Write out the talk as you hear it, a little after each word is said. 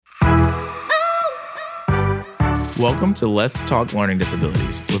Welcome to Let's Talk Learning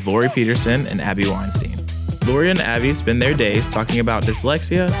Disabilities with Lori Peterson and Abby Weinstein. Lori and Abby spend their days talking about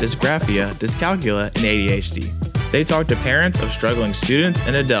dyslexia, dysgraphia, dyscalculia, and ADHD. They talk to parents of struggling students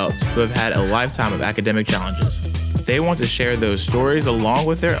and adults who have had a lifetime of academic challenges. They want to share those stories along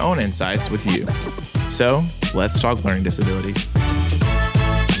with their own insights with you. So, let's talk learning disabilities.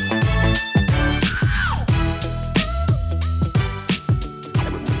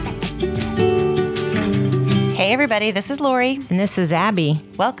 Hey everybody, this is Lori. And this is Abby.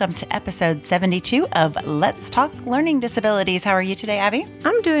 Welcome to episode 72 of Let's Talk Learning Disabilities. How are you today, Abby?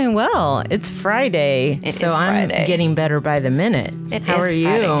 I'm doing well. It's Friday, I'm getting better by the minute. How are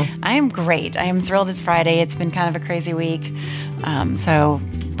you? I am great. I am thrilled it's Friday. It's been kind of a crazy week. So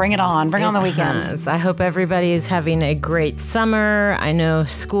bring it on. Bring on the weekend. I hope everybody is having a great summer. I know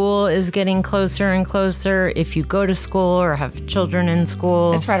school is getting closer and closer. If you go to school or have children in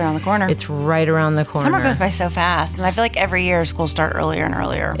school, it's right around the corner. It's right around the corner. Summer goes by so fast. And I feel like every year schools start earlier and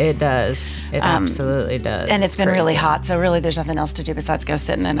earlier. It does. It absolutely does. And it's been really hot. So really there's nothing else to do besides go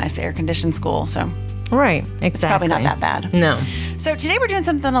sit in a nice air-conditioned school. So right, exactly. It's probably not that bad. No. So today we're doing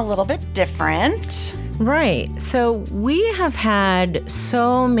something a little bit different. Right. So we have had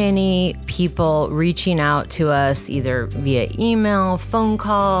so many people reaching out to us either via email, phone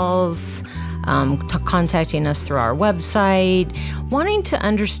calls, contacting us through our website, wanting to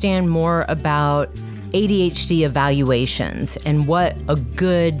understand more about ADHD evaluations and what a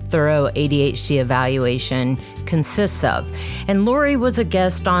good, thorough ADHD evaluation consists of. And Lori was a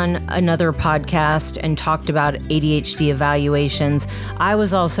guest on another podcast and talked about ADHD evaluations. I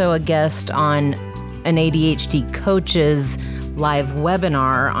was also a guest on an ADHD coach's live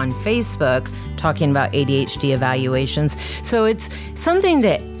webinar on Facebook talking about ADHD evaluations. So it's something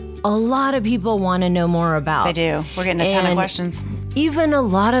that a lot of people want to know more about. They do. We're getting a ton of questions. Even a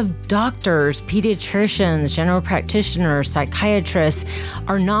lot of doctors, pediatricians, general practitioners, psychiatrists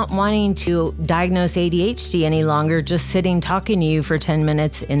are not wanting to diagnose ADHD any longer, just sitting talking to you for 10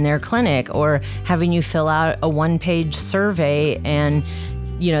 minutes in their clinic or having you fill out a one-page survey and,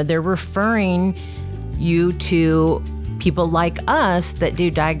 they're referring you to people like us that do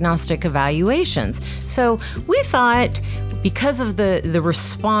diagnostic evaluations. So we thought, because of the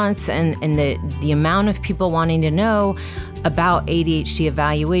response and the amount of people wanting to know about ADHD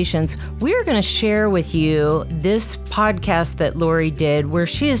evaluations, we're going to share with you this podcast that Lori did where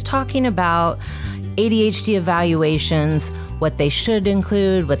she is talking about ADHD evaluations, what they should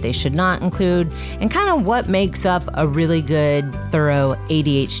include, what they should not include, and kind of what makes up a really good, thorough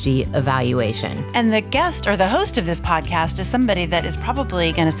ADHD evaluation. And the guest or the host of this podcast is somebody that is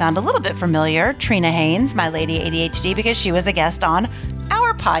probably going to sound a little bit familiar, Trina Haynes, My Lady ADHD, because she was a guest on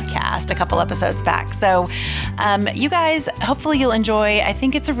our podcast a couple episodes back. So you guys, hopefully you'll enjoy. I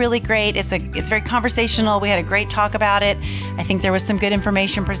think it's a really great, it's very conversational. We had a great talk about it. I think there was some good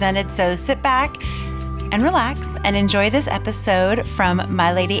information presented. So sit back and relax and enjoy this episode from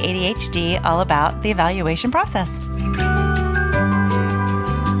My Lady ADHD, all about the evaluation process.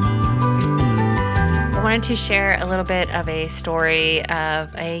 I wanted to share a little bit of a story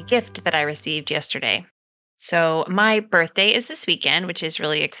of a gift that I received yesterday. So my birthday is this weekend, which is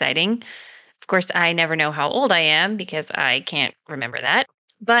really exciting. Of course, I never know how old I am because I can't remember that,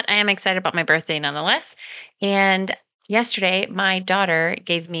 but I am excited about my birthday nonetheless. And yesterday, my daughter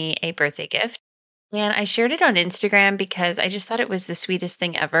gave me a birthday gift, and I shared it on Instagram because I just thought it was the sweetest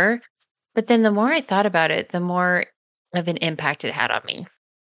thing ever. But then the more I thought about it, the more of an impact it had on me.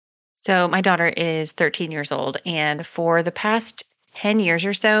 So my daughter is 13 years old, and for the past 10 years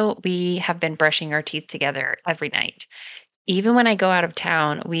or so, we have been brushing our teeth together every night. Even when I go out of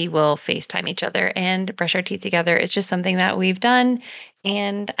town, we will FaceTime each other and brush our teeth together. It's just something that we've done,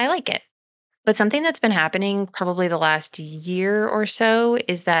 and I like it. But something that's been happening probably the last year or so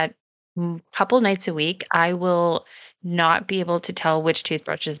is that a couple nights a week, I will not be able to tell which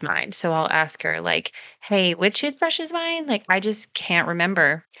toothbrush is mine. So I'll ask her hey, which toothbrush is mine? I just can't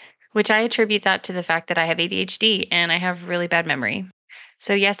remember. Which I attribute that to the fact that I have ADHD and I have really bad memory.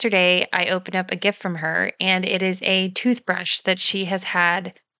 So yesterday, I opened up a gift from her, and it is a toothbrush that she has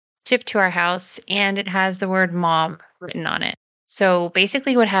had shipped to our house, and it has the word mom written on it. So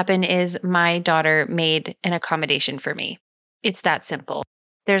basically what happened is my daughter made an accommodation for me. It's that simple.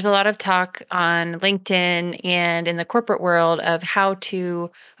 There's a lot of talk on LinkedIn and in the corporate world of how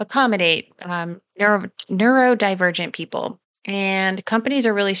to accommodate neurodivergent people. And companies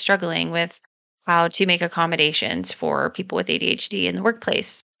are really struggling with how to make accommodations for people with ADHD in the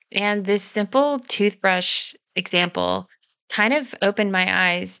workplace. And this simple toothbrush example kind of opened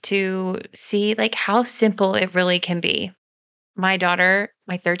my eyes to see how simple it really can be. My daughter,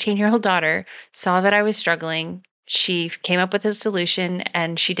 my 13-year-old daughter, saw that I was struggling. she came up with a solution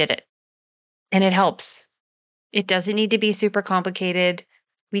and she did it. And it helps. It doesn't need to be super complicated.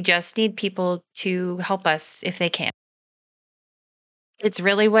 We just need people to help us if they can. It's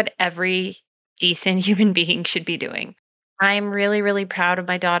really what every decent human being should be doing. I'm really, really proud of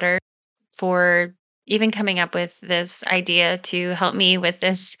my daughter for even coming up with this idea to help me with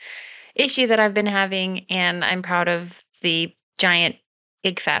this issue that I've been having. And I'm proud of the giant,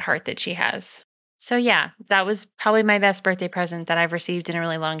 big fat heart that she has. So, yeah, that was probably my best birthday present that I've received in a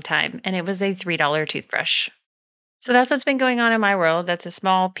really long time. And it was a $3 toothbrush. So, that's what's been going on in my world. That's a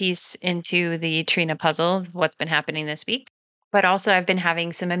small piece into the Trina puzzle of what's been happening this week. But also, I've been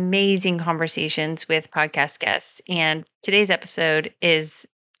having some amazing conversations with podcast guests. And today's episode is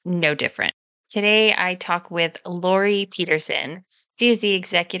no different. Today, I talk with Lori Peterson. She is the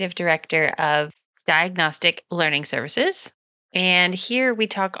executive director of Diagnostic Learning Services. And here we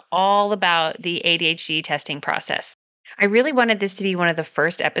talk all about the ADHD testing process. I really wanted this to be one of the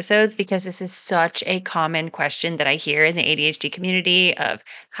first episodes because this is such a common question that I hear in the ADHD community of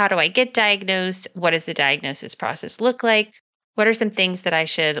how do I get diagnosed? What does the diagnosis process look like? What are some things that I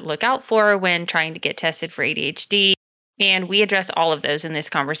should look out for when trying to get tested for ADHD? And we address all of those in this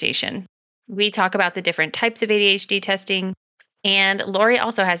conversation. We talk about the different types of ADHD testing. And Lori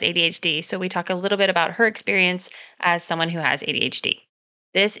also has ADHD, so we talk a little bit about her experience as someone who has ADHD.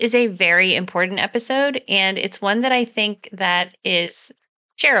 This is a very important episode, and it's one that I think that is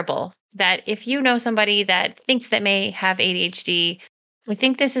shareable. That if you know somebody that thinks that may have ADHD, I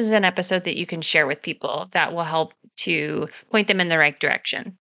think this is an episode that you can share with people that will help to point them in the right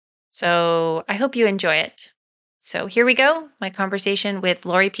direction. So I hope you enjoy it. So here we go, my conversation with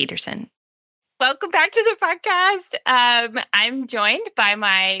Lori Peterson. Welcome back to the podcast. I'm joined by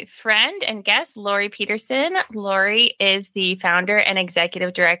my friend and guest, Lori Peterson. Lori is the founder and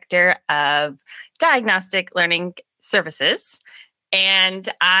executive director of Diagnostic Learning Services. And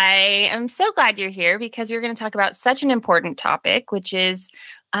I am so glad you're here because we're going to talk about such an important topic, which is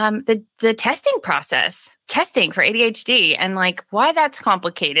the testing process, testing for ADHD, and like why that's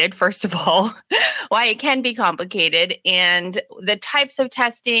complicated, first of all, why it can be complicated, and the types of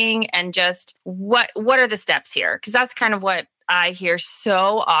testing, and just what are the steps here? Because that's kind of what I hear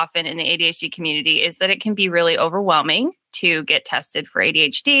so often in the ADHD community is that it can be really overwhelming to get tested for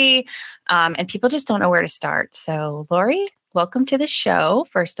ADHD, and people just don't know where to start. So, Lori, welcome to the show,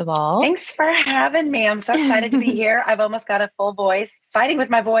 first of all. Thanks for having me. I'm so excited to be here. I've almost got a full voice. Fighting with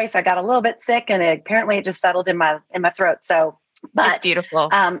my voice, I got a little bit sick, and apparently it just settled in my throat. So, but it's beautiful.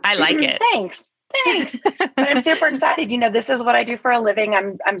 I like it. Thanks. But I'm super excited. You know, this is what I do for a living.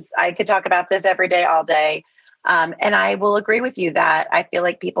 I could talk about this every day, all day. And I will agree with you that I feel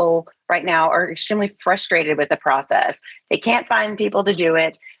like people right now are extremely frustrated with the process. They can't find people to do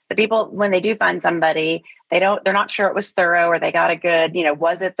it. The people, when they do find somebody, they're not sure it was thorough or they got a good,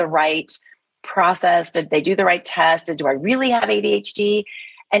 was it the right process? Did they do the right test? Do I really have ADHD?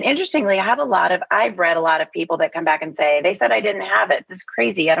 And interestingly, I've read a lot of people that come back and say, they said I didn't have it. This is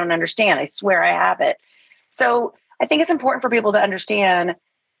crazy. I don't understand. I swear I have it. So I think it's important for people to understand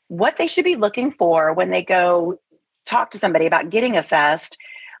what they should be looking for when they go talk to somebody about getting assessed.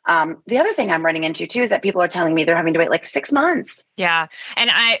 The other thing I'm running into too is that people are telling me they're having to wait like 6 months. Yeah.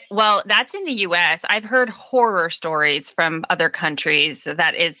 And that's in the US. I've heard horror stories from other countries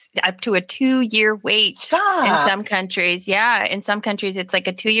that is up to a 2-year wait. Stop. In some countries. Yeah. In some countries, it's like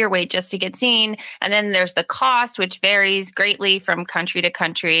a 2-year wait just to get seen. And then there's the cost, which varies greatly from country to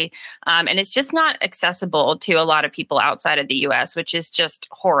country. And it's just not accessible to a lot of people outside of the US, which is just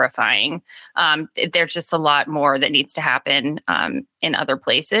horrifying. There's just a lot more that needs to happen in other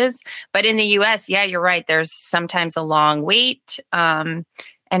places. But in the US, yeah, you're right. There's sometimes a long wait. And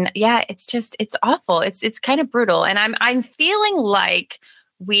yeah, it's awful. It's kind of brutal. And I'm feeling like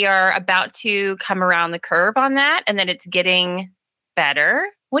we are about to come around the curve on that and that it's getting better.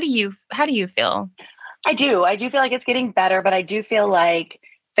 How do you feel? I do feel like it's getting better, but I do feel like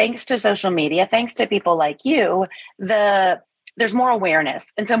thanks to social media, thanks to people like you, there's more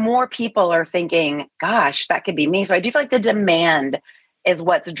awareness. And so more people are thinking, gosh, that could be me. So I do feel like the demand is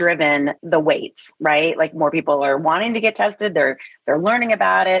what's driven the waits, right? Like more people are wanting to get tested. They're learning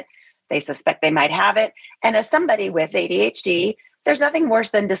about it. They suspect they might have it. And as somebody with ADHD, there's nothing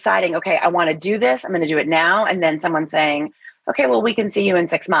worse than deciding, okay, I want to do this. I'm going to do it now. And then someone saying, okay, well, we can see you in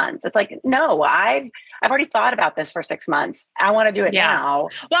 6 months. It's like, no, I've already thought about this for 6 months. I want to do it now.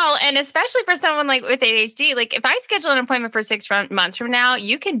 Well, and especially for someone like with ADHD, like if I schedule an appointment for 6 months from now,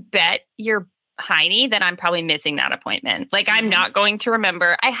 you can bet your Heine that I'm probably missing that appointment. Like I'm not going to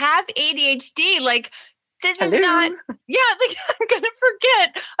remember. I have ADHD. Like this Hello. is not, yeah, like I'm going to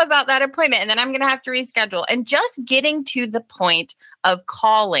forget about that appointment and then I'm going to have to reschedule. And just getting to the point of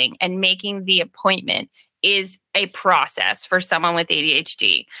calling and making the appointment is a process for someone with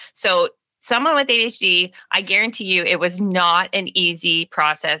ADHD. So someone with ADHD, I guarantee you it was not an easy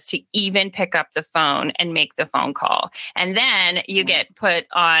process to even pick up the phone and make the phone call. And then you get put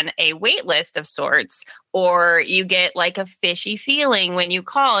on a wait list of sorts, or you get like a fishy feeling when you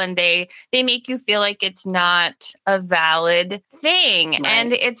call and they make you feel like it's not a valid thing. Right.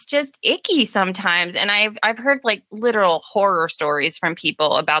 And it's just icky sometimes. And I've heard like literal horror stories from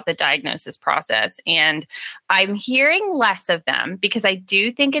people about the diagnosis process. And I'm hearing less of them because I do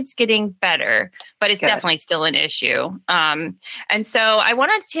think it's getting better, but it's definitely still an issue. And so I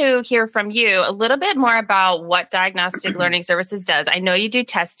wanted to hear from you a little bit more about what Diagnostic Learning Services does. I know you do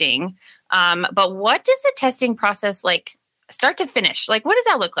testing, but what does the testing process like start to finish? Like, what does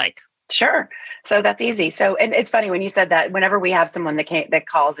that look like? Sure. So that's easy. So, and it's funny when you said that. Whenever we have someone that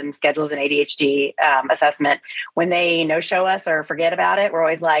calls and schedules an ADHD assessment, when they no-show us or forget about it, we're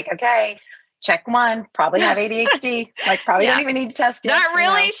always like, okay, check one, probably have ADHD. Like, probably don't even need to test it. That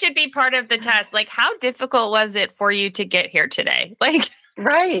really should be part of the test. Like, how difficult was it for you to get here today? Like,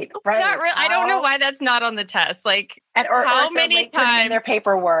 right. Not really. I don't know why that's not on the test. Like, or how if many turn in times their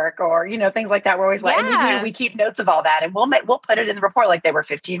paperwork, or things like that. We're always like, and we keep notes of all that, and we'll put it in the report like they were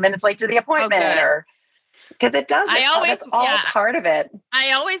 15 minutes late to the appointment, or because it does. That's all part of it.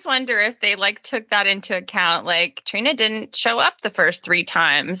 I always wonder if they like took that into account. Like, Trina didn't show up the first 3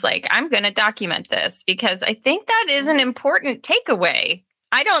 times. Like, I'm going to document this because I think that is an important takeaway.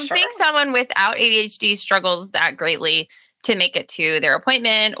 I don't think someone without ADHD struggles that greatly to make it to their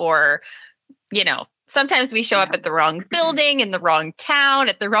appointment, or, sometimes we show up at the wrong building in the wrong town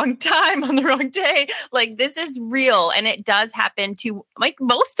at the wrong time on the wrong day. Like, this is real. And it does happen to like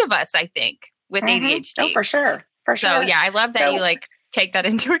most of us, I think, with ADHD. Oh, for sure. So yeah, I love that you take that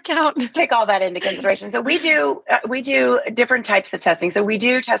into account. Take all that into consideration. So we do different types of testing. So we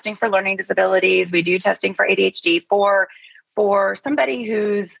do testing for learning disabilities. We do testing for ADHD for somebody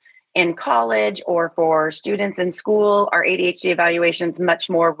who's in college, or for students in school. Our ADHD evaluation is much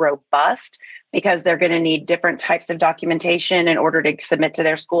more robust because they're going to need different types of documentation in order to submit to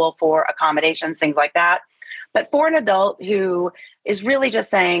their school for accommodations, things like that. But for an adult who is really just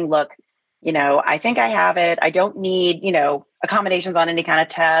saying, look, I think I have it. I don't need, accommodations on any kind of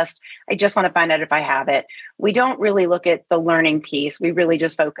test. I just want to find out if I have it. We don't really look at the learning piece. We really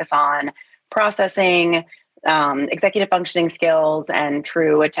just focus on processing, executive functioning skills, and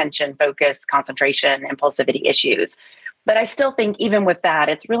true attention, focus, concentration, impulsivity issues. But I still think even with that,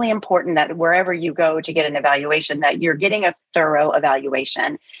 it's really important that wherever you go to get an evaluation, that you're getting a thorough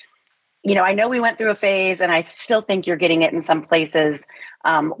evaluation. I know we went through a phase, and I still think you're getting it in some places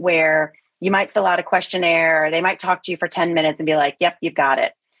where you might fill out a questionnaire. They might talk to you for 10 minutes and be like, yep, you've got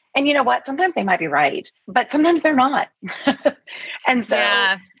it. And you know what? Sometimes they might be right, but sometimes they're not. And so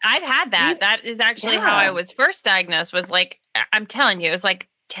yeah, I've had that. That is actually how I was first diagnosed, was like, I'm telling you, it was like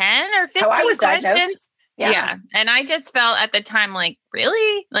 10 or 15 how I was questions. Diagnosed. Yeah. And I just felt at the time like,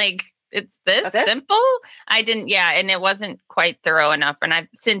 really? Like, it's this simple? I didn't, and it wasn't quite thorough enough. And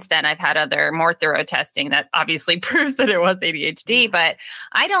since then I've had other more thorough testing that obviously proves that it was ADHD, but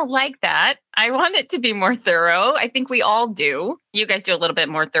I don't like that. I want it to be more thorough. I think we all do. You guys do a little bit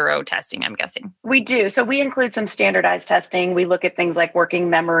more thorough testing, I'm guessing. We do. So we include some standardized testing. We look at things like working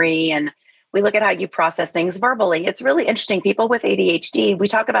memory, and we look at how you process things verbally. It's really interesting. People with ADHD, we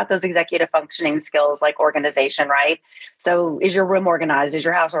talk about those executive functioning skills like organization, right? So is your room organized? Is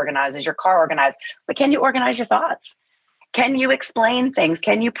your house organized? Is your car organized? But can you organize your thoughts? Can you explain things?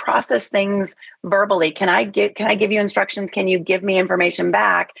 Can you process things verbally? Can I give you instructions? Can you give me information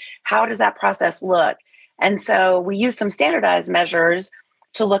back? How does that process look? And so we use some standardized measures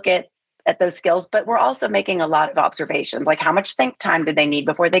to look at those skills, but we're also making a lot of observations, like how much think time did they need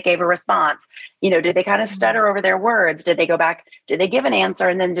before they gave a response? Did they kind of stutter over their words? Did they go back? Did they give an answer?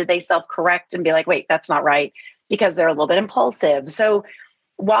 And then did they self-correct and be like, wait, that's not right, because they're a little bit impulsive? So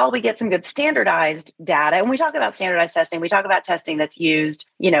while we get some good standardized data, and we talk about standardized testing, we talk about testing that's used,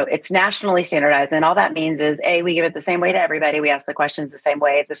 it's nationally standardized. And all that means is, we give it the same way to everybody. We ask the questions the same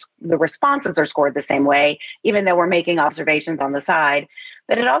way. The responses are scored the same way, even though we're making observations on the side.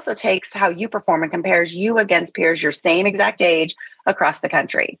 But it also takes how you perform and compares you against peers your same exact age across the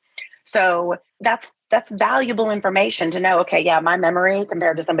country. So that's valuable information to know, okay, my memory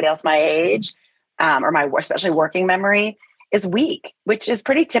compared to somebody else my age, or my especially working memory, is weak, which is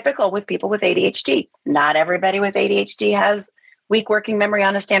pretty typical with people with ADHD. Not everybody with ADHD has weak working memory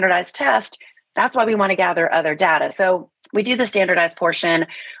on a standardized test. That's why we want to gather other data. So we do the standardized portion.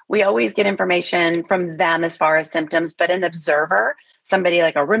 We always get information from them as far as symptoms, but an observer, somebody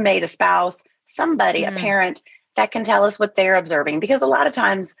like a roommate, a spouse, somebody, a parent that can tell us what they're observing. Because a lot of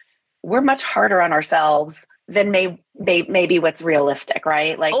times we're much harder on ourselves than maybe what's realistic,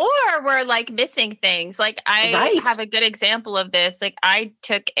 right? Like, or we're like missing things. Like I have a good example of this. Like I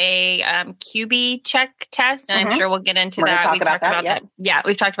took a QB check test, and I'm sure we'll get into that. We've talked about that. Yeah,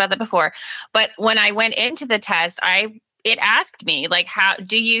 we've talked about that before. But when I went into the test, it asked me like, how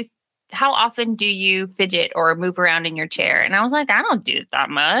often do you fidget or move around in your chair? And I was like, I don't do that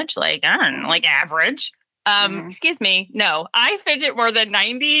much. Like, I don't know, like average. Excuse me. No, I fidget more than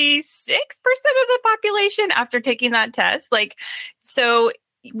 96% of the population after taking that test. Like, so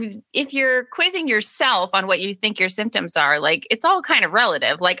if you're quizzing yourself on what you think your symptoms are, like it's all kind of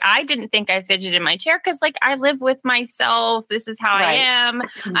relative. Like I didn't think I fidgeted in my chair because like I live with myself. This is how I am.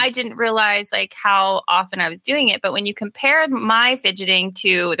 I didn't realize like how often I was doing it. But when you compare my fidgeting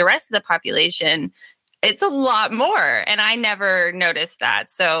to the rest of the population, it's a lot more. And I never noticed that.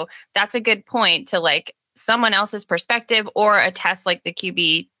 So that's a good point to like someone else's perspective, or a test like the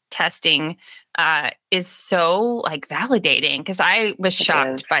QB testing is so like validating, because I was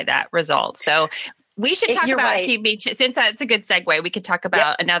shocked by that result. So we should talk about QB since that's a good segue. We could talk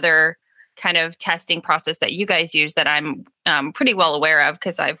about another kind of testing process that you guys use that I'm pretty well aware of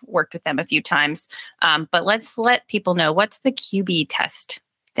because I've worked with them a few times. But let's let people know, what's the QB test?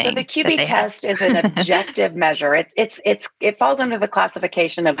 So the QB test is an objective measure. It falls under the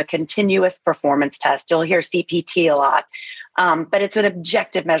classification of a continuous performance test. You'll hear CPT a lot, but it's an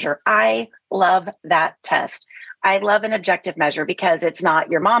objective measure. I love that test. I love an objective measure because it's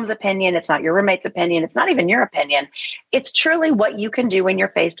not your mom's opinion. It's not your roommate's opinion. It's not even your opinion. It's truly what you can do when you're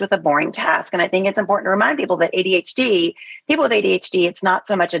faced with a boring task. And I think it's important to remind people that people with ADHD, it's not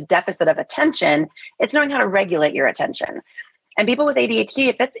so much a deficit of attention. It's knowing how to regulate your attention. And people with ADHD,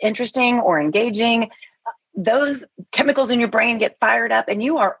 if it's interesting or engaging, those chemicals in your brain get fired up and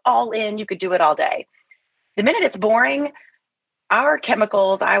you are all in. You could do it all day. The minute it's boring, our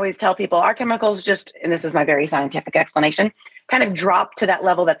chemicals, I always tell people, our chemicals just, and this is my very scientific explanation, kind of drop to that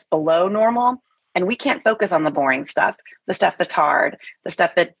level that's below normal. And we can't focus on the boring stuff, the stuff that's hard, the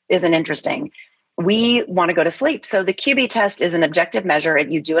stuff that isn't interesting. We want to go to sleep. So the QB test is an objective measure.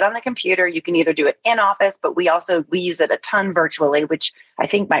 And you do it on the computer. You can either do it in office, but we use it a ton virtually, which I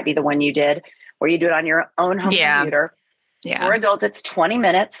think might be the one you did, where you do it on your own home computer. Yeah. For adults, it's 20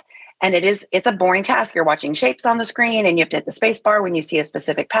 minutes. And it's a boring task. You're watching shapes on the screen and you have to hit the space bar when you see a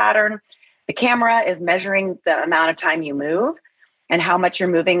specific pattern. The camera is measuring the amount of time you move and how much you're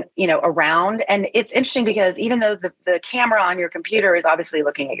moving, around. And it's interesting because even though the camera on your computer is obviously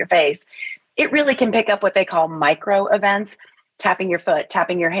looking at your face, it really can pick up what they call micro events, tapping your foot,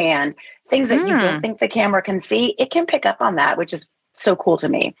 tapping your hand, things that you don't think the camera can see. It can pick up on that, which is so cool to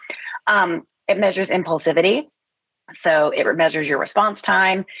me. It measures impulsivity. So it measures your response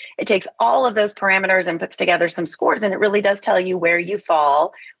time. It takes all of those parameters and puts together some scores. And it really does tell you where you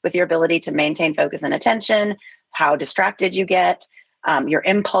fall with your ability to maintain focus and attention, how distracted you get, your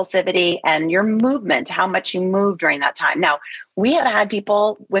impulsivity, and your movement, how much you move during that time. Now, we have had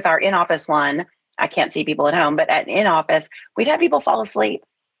people with our in-office one, I can't see people at home, but at in-office, we've had people fall asleep.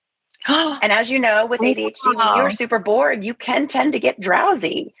 And as you know, with ADHD, when you're super bored, you can tend to get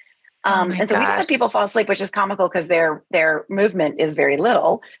drowsy. And so we've had people fall asleep, which is comical because their movement is very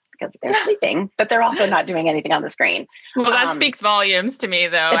little because they're sleeping, but they're also not doing anything on the screen. Well, that speaks volumes to me,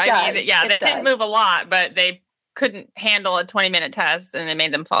 though. They didn't move a lot, but they couldn't handle a 20-minute test and it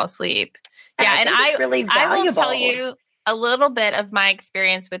made them fall asleep. And I will tell you a little bit of my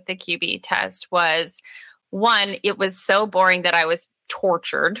experience with the QB test was, one, it was so boring that I was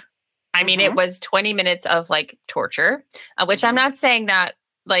tortured. I mean, it was 20 minutes of like torture, which I'm not saying that,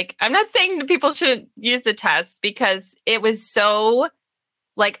 like, I'm not saying that people shouldn't use the test, because it was so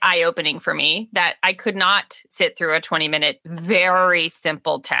like eye-opening for me that I could not sit through a 20-minute, very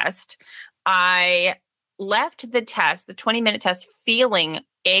simple test. I left the 20-minute test, feeling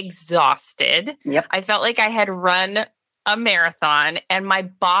exhausted. Yep. I felt like I had run a marathon and my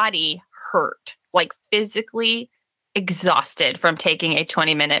body hurt, like physically exhausted from taking a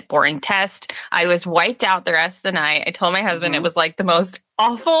 20-minute boring test. I was wiped out the rest of the night. I told my husband it was like the most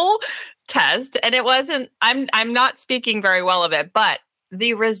awful test. And it wasn't, I'm not speaking very well of it, but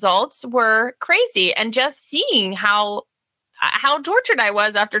the results were crazy. And just seeing how tortured I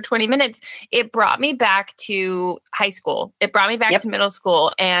was after 20 minutes, it brought me back to high school. It brought me back to middle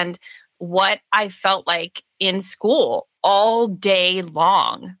school and what I felt like in school all day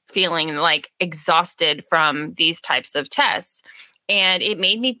long, feeling like exhausted from these types of tests. And it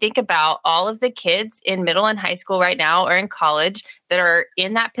made me think about all of the kids in middle and high school right now or in college that are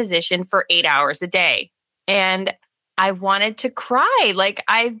in that position for 8 hours a day. And I wanted to cry. Like,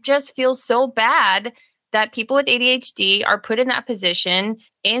 I just feel so bad that people with ADHD are put in that position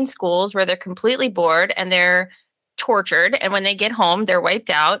in schools where they're completely bored and they're tortured. And when they get home, they're wiped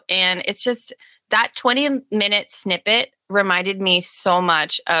out. And it's just that 20-minute snippet reminded me so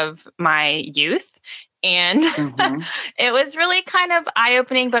much of my youth. And it was really kind of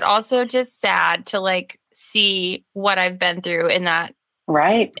eye-opening, but also just sad to like see what I've been through in that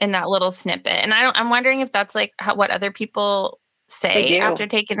little snippet. And I'm wondering if that's like what other people say after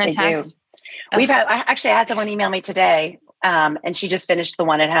taking the test. I actually had someone email me today, and she just finished the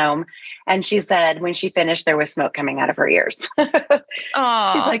one at home, and she said when she finished, there was smoke coming out of her ears. She's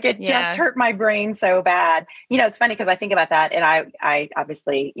like, it just hurt my brain so bad. You know, it's funny because I think about that, and I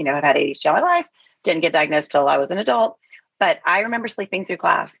obviously, you know, have had ADHD all my life. Didn't get diagnosed till I was an adult, but I remember sleeping through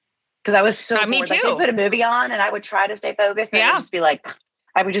class because I was so bored. Me too. Like, they put a movie on, and I would try to stay focused, and I would just be like,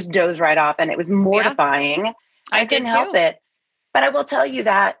 I would just doze right off, and it was mortifying. Yeah. I couldn't help it. But I will tell you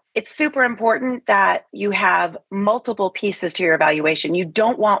that it's super important that you have multiple pieces to your evaluation. You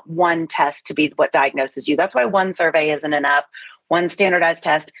don't want one test to be what diagnoses you. That's why one survey isn't enough, one standardized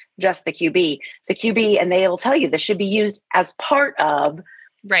test, just the QB. The QB, and they will tell you this should be used as part of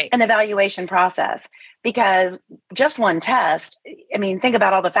an evaluation process, because just one test, I mean, think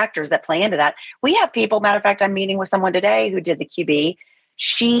about all the factors that play into that. We have people, matter of fact, I'm meeting with someone today who did the QB.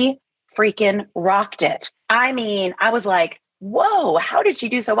 She freaking rocked it. I mean, I was like, whoa, how did she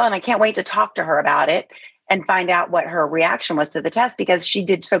do so well? And I can't wait to talk to her about it and find out what her reaction was to the test, because she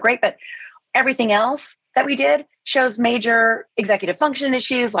did so great. But everything else that we did shows major executive function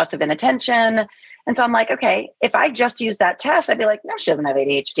issues, lots of inattention. And so I'm like, okay, if I just use that test, I'd be like, no, she doesn't have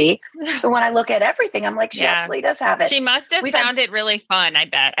ADHD. But when I look at everything, I'm like, she actually does have it. She must have found it really fun, I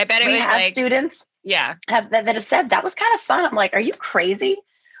bet. I bet it was like students that have said that was kind of fun. I'm like, are you crazy?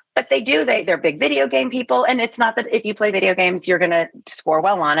 But they do. They're big video game people. And it's not that if you play video games, you're going to score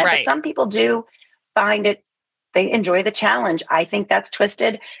well on it. But some people do find it. They enjoy the challenge. I think that's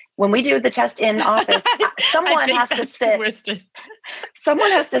twisted. When we do the test in office, someone has to sit. Someone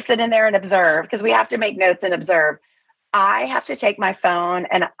has to sit in there and observe, because we have to make notes and observe. I have to take my phone,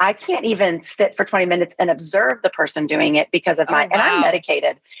 and I can't even sit for 20 minutes and observe the person doing it because of and I'm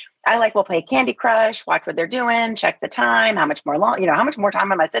medicated. We'll play Candy Crush, watch what they're doing, check the time, how much more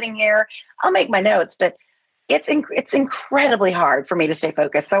time am I sitting here? I'll make my notes, but it's incredibly hard for me to stay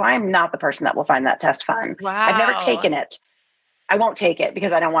focused. So I'm not the person that will find that test fun. Wow. I've never taken it. I won't take it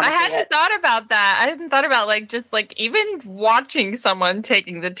because I don't want to. I hadn't thought about that. I hadn't thought about even watching someone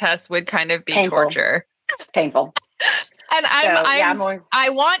taking the test would kind of be torture. Painful. And I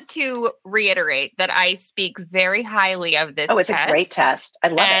want to reiterate that I speak very highly of this test. Oh, it's a great test. I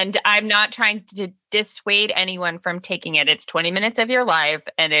love it. And I'm not trying to dissuade anyone from taking it. It's 20 minutes of your life,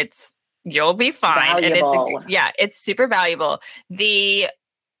 and you'll be fine. Valuable. And it's super valuable. The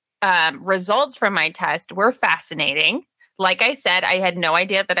results from my test were fascinating. Like I said, I had no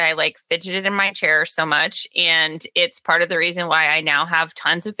idea that I fidgeted in my chair so much. And it's part of the reason why I now have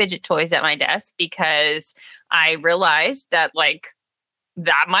tons of fidget toys at my desk, because I realized that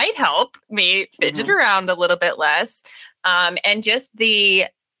that might help me fidget around a little bit less. And just the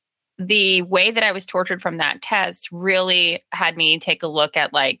way that I was tortured from that test really had me take a look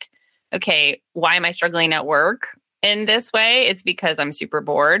at okay, why am I struggling at work in this way? It's because I'm super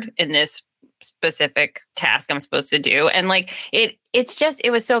bored in this specific task I'm supposed to do. And it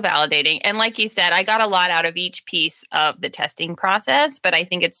was so validating. And like you said, I got a lot out of each piece of the testing process, but I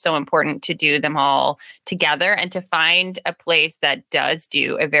think it's so important to do them all together and to find a place that does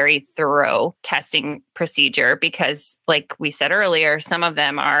do a very thorough testing procedure, because like we said earlier, some of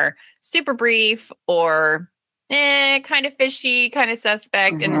them are super brief or kind of fishy, kind of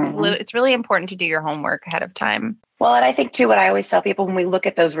suspect. And it's really important to do your homework ahead of time. Well, and I think too, what I always tell people when we look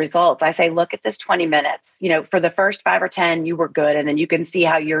at those results, I say, look at this 20 minutes, for the first 5 or 10, you were good. And then you can see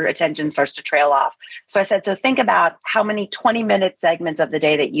how your attention starts to trail off. So I said, so think about how many 20-minute segments of the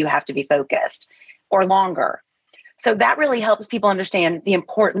day that you have to be focused or longer. So that really helps people understand the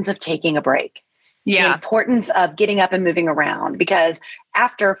importance of taking a break. The importance of getting up and moving around, because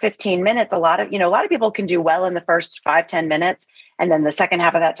after 15 minutes, a lot of people can do well in the first 5-10 minutes. And then the second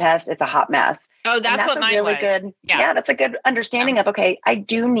half of that test, it's a hot mess. Oh, that's what mine was. Good. Yeah, that's a good understanding of, okay, I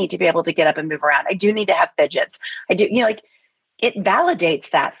do need to be able to get up and move around. I do need to have fidgets. I do, it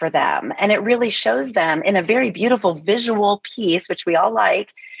validates that for them. And it really shows them in a very beautiful visual piece, which we all like,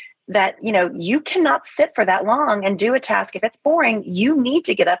 that, you cannot sit for that long and do a task. If it's boring, you need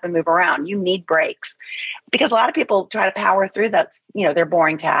to get up and move around. You need breaks, because a lot of people try to power through that, their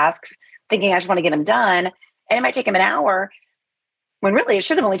boring tasks, thinking I just want to get them done. And it might take them an hour when really it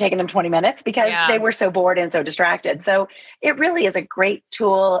should have only taken them 20 minutes because they were so bored and so distracted. So it really is a great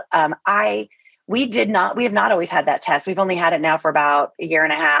tool. We have not always had that test. We've only had it now for about a year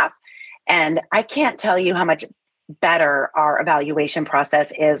and a half. And I can't tell you how much better our evaluation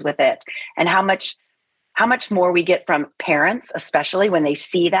process is with it, and how much more we get from parents, especially when they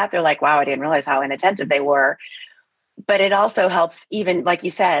see that. They're like, wow, I didn't realize how inattentive they were. But it also helps, even like you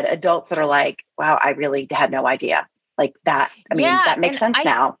said, adults that are like, wow, I really had no idea. Like that. I mean, that makes sense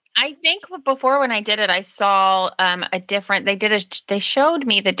now. I think before, when I did it, I saw they showed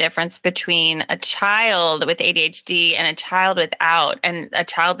me the difference between a child with ADHD and a child without, and a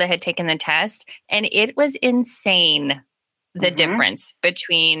child that had taken the test. And it was insane, the difference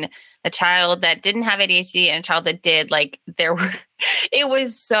between a child that didn't have ADHD and a child that did. Like it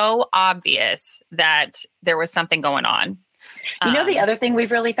was so obvious that there was something going on. The other thing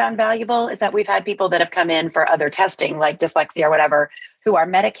we've really found valuable is that we've had people that have come in for other testing, like dyslexia or whatever, who are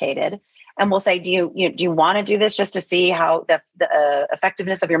medicated, and we'll say, do you want to do this just to see how the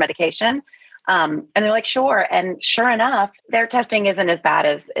effectiveness of your medication? And they're like, sure. And sure enough, their testing isn't as bad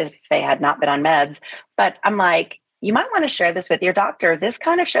as if they had not been on meds. But I'm like, you might want to share this with your doctor. This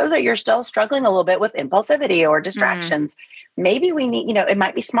kind of shows that you're still struggling a little bit with impulsivity or distractions. Maybe we need, it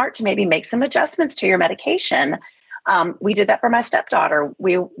might be smart to maybe make some adjustments to your medication. We did that for my stepdaughter.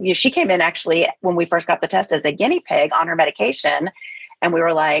 She came in actually when we first got the test as a guinea pig on her medication. And we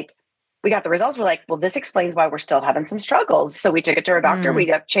were like, we got the results. We're like, well, this explains why we're still having some struggles. So we took it to her doctor.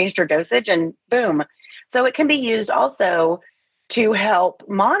 We changed her dosage and boom. So it can be used also to help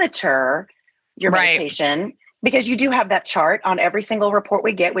monitor your medication, because you do have that chart on every single report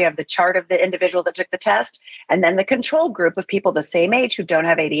we get. We have the chart of the individual that took the test, and then the control group of people the same age who don't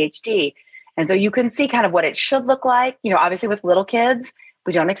have ADHD. And so you can see kind of what it should look like. Obviously with little kids,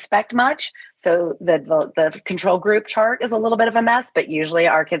 we don't expect much. So the control group chart is a little bit of a mess, but usually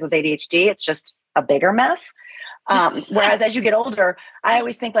our kids with ADHD, it's just a bigger mess. Whereas as you get older, I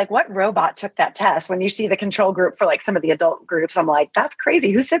always think like, what robot took that test? When you see the control group for like some of the adult groups, I'm like, that's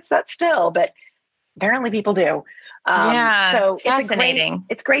crazy. Who sits that still? But apparently people do. So it's fascinating.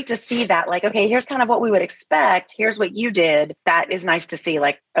 It's great to see that, like, okay, here's kind of what we would expect. Here's what you did. That is nice to see.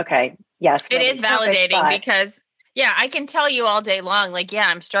 Like, okay, yes. It is validating because I can tell you all day long, like,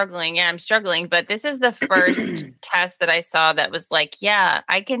 I'm struggling. Yeah, I'm struggling. But this is the first test that I saw that was like,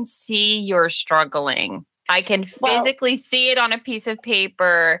 I can see you're struggling. I can physically see it on a piece of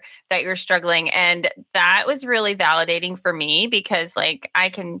paper that you're struggling. And that was really validating for me, because like I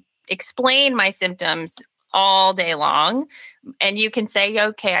can explain my symptoms all day long and you can say,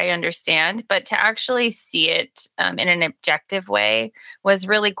 okay, I understand. But to actually see it in an objective way was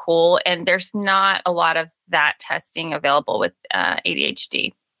really cool. And there's not a lot of that testing available with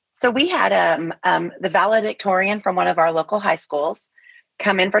ADHD. So we had the valedictorian from one of our local high schools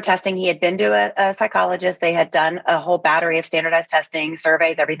come in for testing. He had been to a psychologist. They had done a whole battery of standardized testing,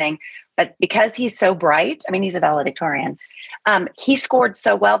 surveys, everything. But because he's so bright, I mean, he's a valedictorian. He scored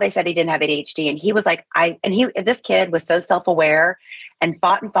so well. They said he didn't have ADHD, and he was like, this kid was so self-aware and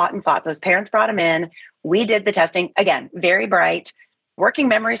fought. So his parents brought him in. We did the testing again, very bright. Working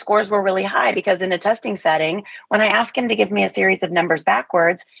memory scores were really high because in a testing setting, when I asked him to give me a series of numbers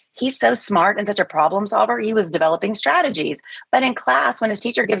backwards, he's so smart and such a problem solver. He was developing strategies. But in class, when his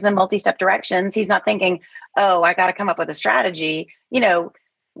teacher gives him multi-step directions, he's not thinking, oh, I got to come up with a strategy. No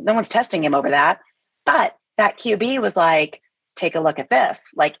one's testing him over that. But that QB was like, take a look at this.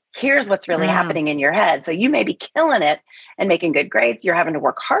 Like, here's what's really happening in your head. So you may be killing it and making good grades. You're having to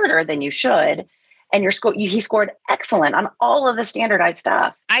work harder than you should. And he scored excellent on all of the standardized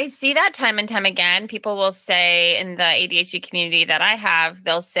stuff. I see that time and time again. People will say in the ADHD community that I have,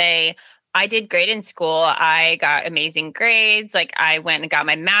 they'll say, I did great in school. I got amazing grades. Like, I went and got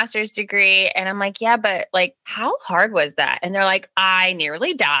my master's degree. And I'm like, yeah, but like, how hard was that? And they're like, I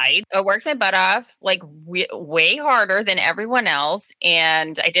nearly died. I worked my butt off, like way harder than everyone else.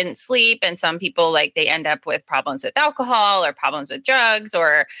 And I didn't sleep. And some people, like, they end up with problems with alcohol or problems with drugs,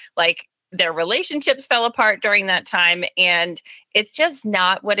 or like their relationships fell apart during that time. And it's just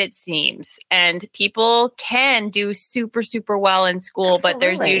not what it seems. And people can do super, super well in school, Absolutely. But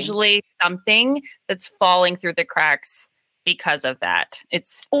there's usually something that's falling through the cracks because of that.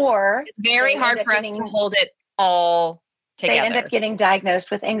 It's very hard for us to hold it all together. They end up getting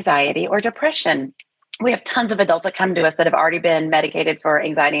diagnosed with anxiety or depression. We have tons of adults that come to us that have already been medicated for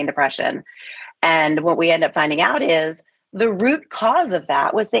anxiety and depression. And what we end up finding out is the root cause of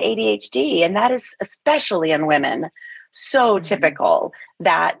that was the ADHD. And that is especially in women, so typical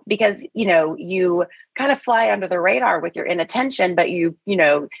that because, you kind of fly under the radar with your inattention, but it's kind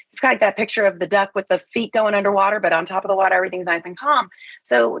of like that picture of the duck with the feet going underwater, but on top of the water, everything's nice and calm.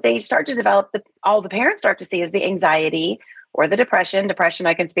 So they start to develop all the parents start to see is the anxiety or the depression. Depression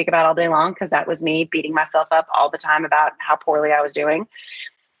I can speak about all day long because that was me beating myself up all the time about how poorly I was doing.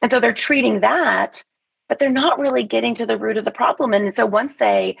 And so they're treating that, but they're not really getting to the root of the problem. And so once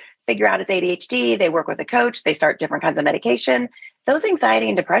they figure out it's ADHD, they work with a coach, they start different kinds of medication, those anxiety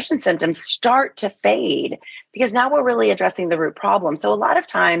and depression symptoms start to fade because now we're really addressing the root problem. So a lot of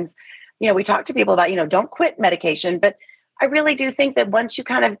times, we talk to people about, don't quit medication, but I really do think that once you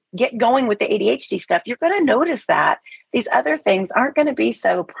kind of get going with the ADHD stuff, you're going to notice that these other things aren't going to be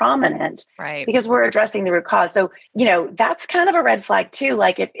so prominent, right? Because we're addressing the root cause. So, that's kind of a red flag too.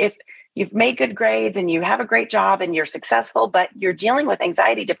 Like if you've made good grades and you have a great job and you're successful, but you're dealing with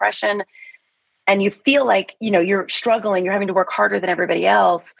anxiety, depression, and you feel like, you're struggling, you're having to work harder than everybody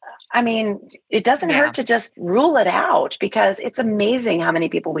else. I mean, it doesn't hurt to just rule it out because it's amazing how many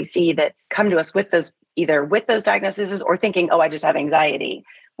people we see that come to us with those, either with those diagnoses or thinking, oh, I just have anxiety.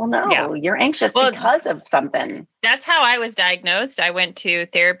 Well, no, you're anxious because of something. That's how I was diagnosed. I went to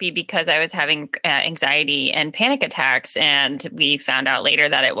therapy because I was having anxiety and panic attacks. And we found out later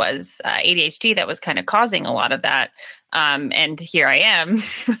that it was ADHD that was kind of causing a lot of that. And here I am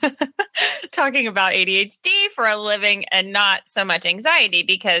talking about ADHD for a living and not so much anxiety,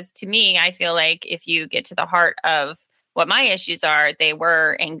 because to me, I feel like if you get to the heart of what my issues are, they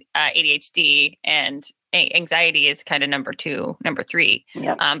were ADHD, and anxiety is kind of number 3.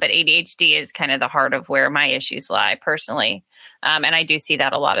 Yep. But ADHD is kind of the heart of where my issues lie personally. And I do see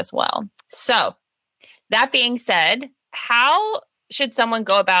that a lot as well. So that being said, how should someone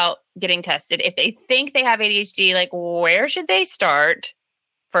go about getting tested? If they think they have ADHD, like where should they start?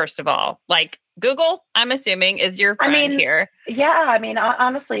 First of all, like Google, I'm assuming, is your friend here. Yeah. I mean,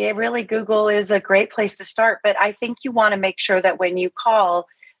 honestly, Google is a great place to start, but I think you want to make sure that when you call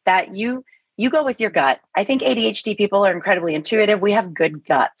that you go with your gut. I think ADHD people are incredibly intuitive. We have good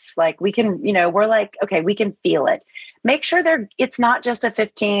guts. Like we can, we're like, okay, we can feel it. Make sure it's not just a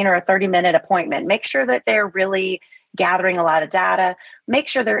 15 or a 30-minute appointment. Make sure that they're really gathering a lot of data. Make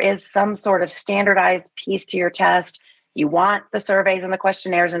sure there is some sort of standardized piece to your test. You want the surveys and the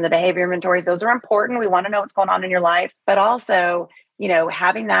questionnaires and the behavior inventories. Those are important. We want to know what's going on in your life, but also,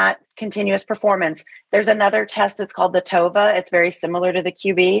 having that continuous performance. There's another test. It's called the TOVA. It's very similar to the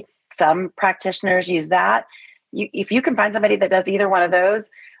QB. Some practitioners use that. If you can find somebody that does either one of those,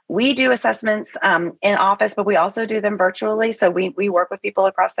 we do assessments in office, but we also do them virtually. So we work with people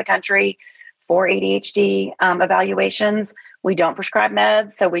across the country for ADHD evaluations. We don't prescribe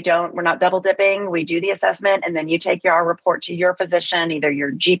meds, so we're not double dipping. We do the assessment, and then you take your report to your physician, either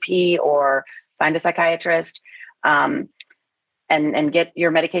your GP or find a psychiatrist, and get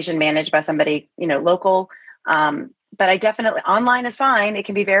your medication managed by somebody local. But I definitely, online is fine. It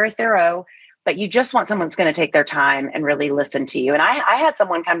can be very thorough, but you just want someone that's going to take their time and really listen to you. And I had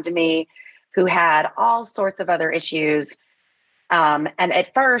someone come to me who had all sorts of other issues. And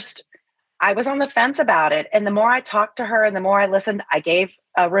at first I was on the fence about it. And the more I talked to her and the more I listened, I gave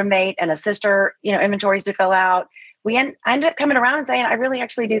a roommate and a sister, inventories to fill out. I ended up coming around and saying, I really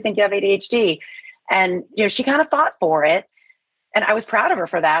actually do think you have ADHD. And, she kind of fought for it. And I was proud of her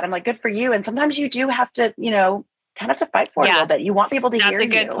for that. I'm like, good for you. And sometimes you do have to, kind of to fight for it a little bit. You want people to hear you. That's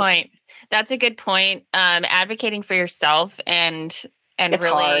a good point. That's a good point. Advocating for yourself and it's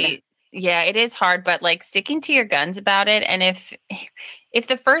really, hard. Yeah, it is hard, but like sticking to your guns about it. And if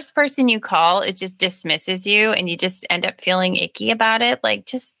the first person you call, it just dismisses you and you just end up feeling icky about it, like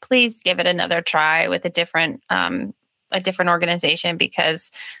just please give it another try with a different organization,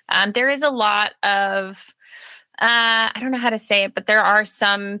 because there is a lot of, I don't know how to say it, but there are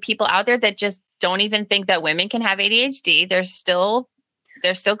some people out there that just don't even think that women can have ADHD. There's still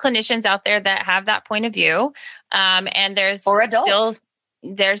clinicians out there that have that point of view. And there's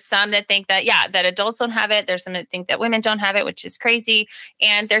there's some that think that, that adults don't have it. There's some that think that women don't have it, which is crazy.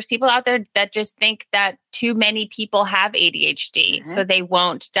 And there's people out there that just think that too many people have ADHD. Mm-hmm. So they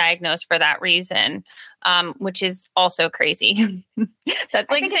won't diagnose for that reason, which is also crazy.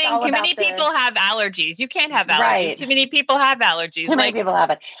 That's like saying too many people have allergies. You can't have allergies. Right. Too many people have allergies. Too many people have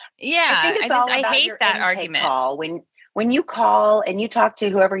it. Yeah. I hate that argument. Call. When you call and you talk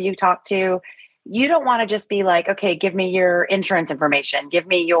to whoever you talk to, you don't want to just be like, okay, give me your insurance information, give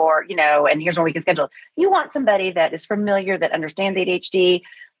me your, and here's when we can schedule. You want somebody that is familiar, that understands ADHD.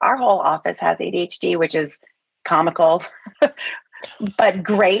 Our whole office has ADHD, which is comical, but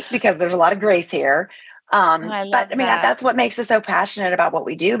great because there's a lot of grace here. I love But I mean, that's what makes us so passionate about what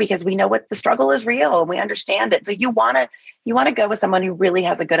we do, because we know what the struggle is real and we understand it. So you want to go with someone who really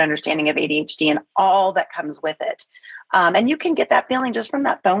has a good understanding of ADHD and all that comes with it. And you can get that feeling just from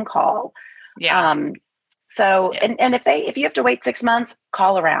that phone call. Yeah. And if you have to wait 6 months,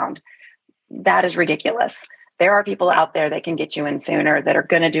 call around. That is ridiculous. There are people out there that can get you in sooner, that are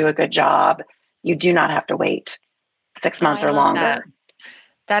going to do a good job. You do not have to wait 6 months or longer.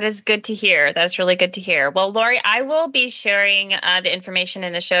 That is good to hear. That's really good to hear. Well, Lori, I will be sharing the information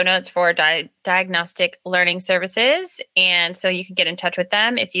in the show notes for Diagnostic Learning Services. And so you can get in touch with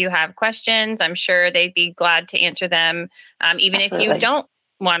them if you have questions. I'm sure they'd be glad to answer them. Even Absolutely. if you don't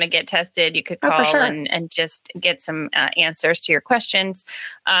want to get tested, you could call and just get some answers to your questions.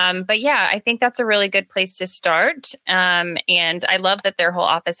 But yeah, I think that's a really good place to start. And I love that their whole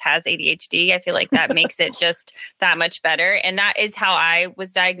office has ADHD. I feel like that makes it just that much better. And that is how I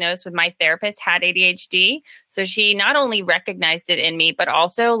was diagnosed. With my therapist had ADHD. So she not only recognized it in me, but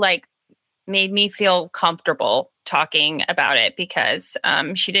also like made me feel comfortable talking about it, because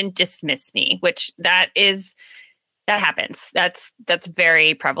she didn't dismiss me, which that happens. That's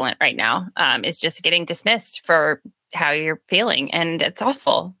very prevalent right now. Is just getting dismissed for how you're feeling, and it's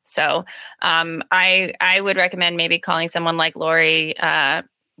awful. So I would recommend maybe calling someone like Lori,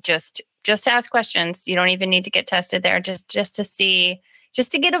 just to ask questions. You don't even need to get tested there, just to see,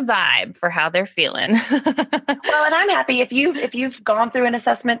 just to get a vibe for how they're feeling. Well, and I'm happy if you've gone through an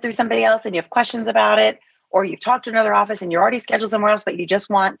assessment through somebody else and you have questions about it, or you've talked to another office and you're already scheduled somewhere else, but you just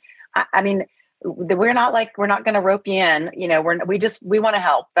want, I mean, we're not going to rope you in. You know, we want to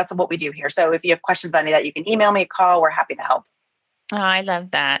help. That's what we do here. So if you have questions about any of that, you can email me, call. We're happy to help. Oh, I love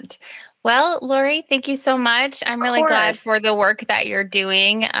that. Well, Lori, thank you so much. I'm really glad for the work that you're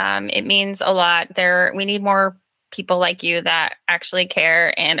doing. It means a lot. We need more people like you that actually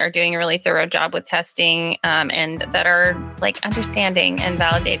care and are doing a really thorough job with testing, and that are like understanding and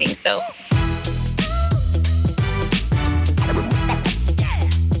validating. So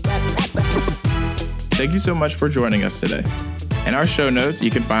thank you so much for joining us today. In our show notes, you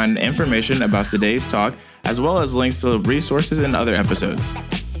can find information about today's talk, as well as links to resources and other episodes.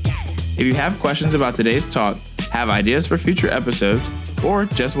 If you have questions about today's talk, have ideas for future episodes, or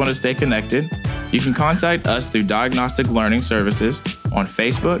just want to stay connected, you can contact us through Diagnostic Learning Services on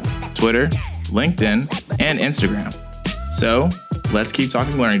Facebook, Twitter, LinkedIn, and Instagram. So, let's keep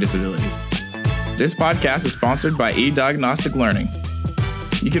talking learning disabilities. This podcast is sponsored by eDiagnostic Learning.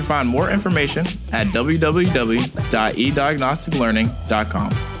 You can find more information at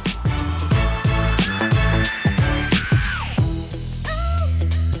www.ediagnosticlearning.com.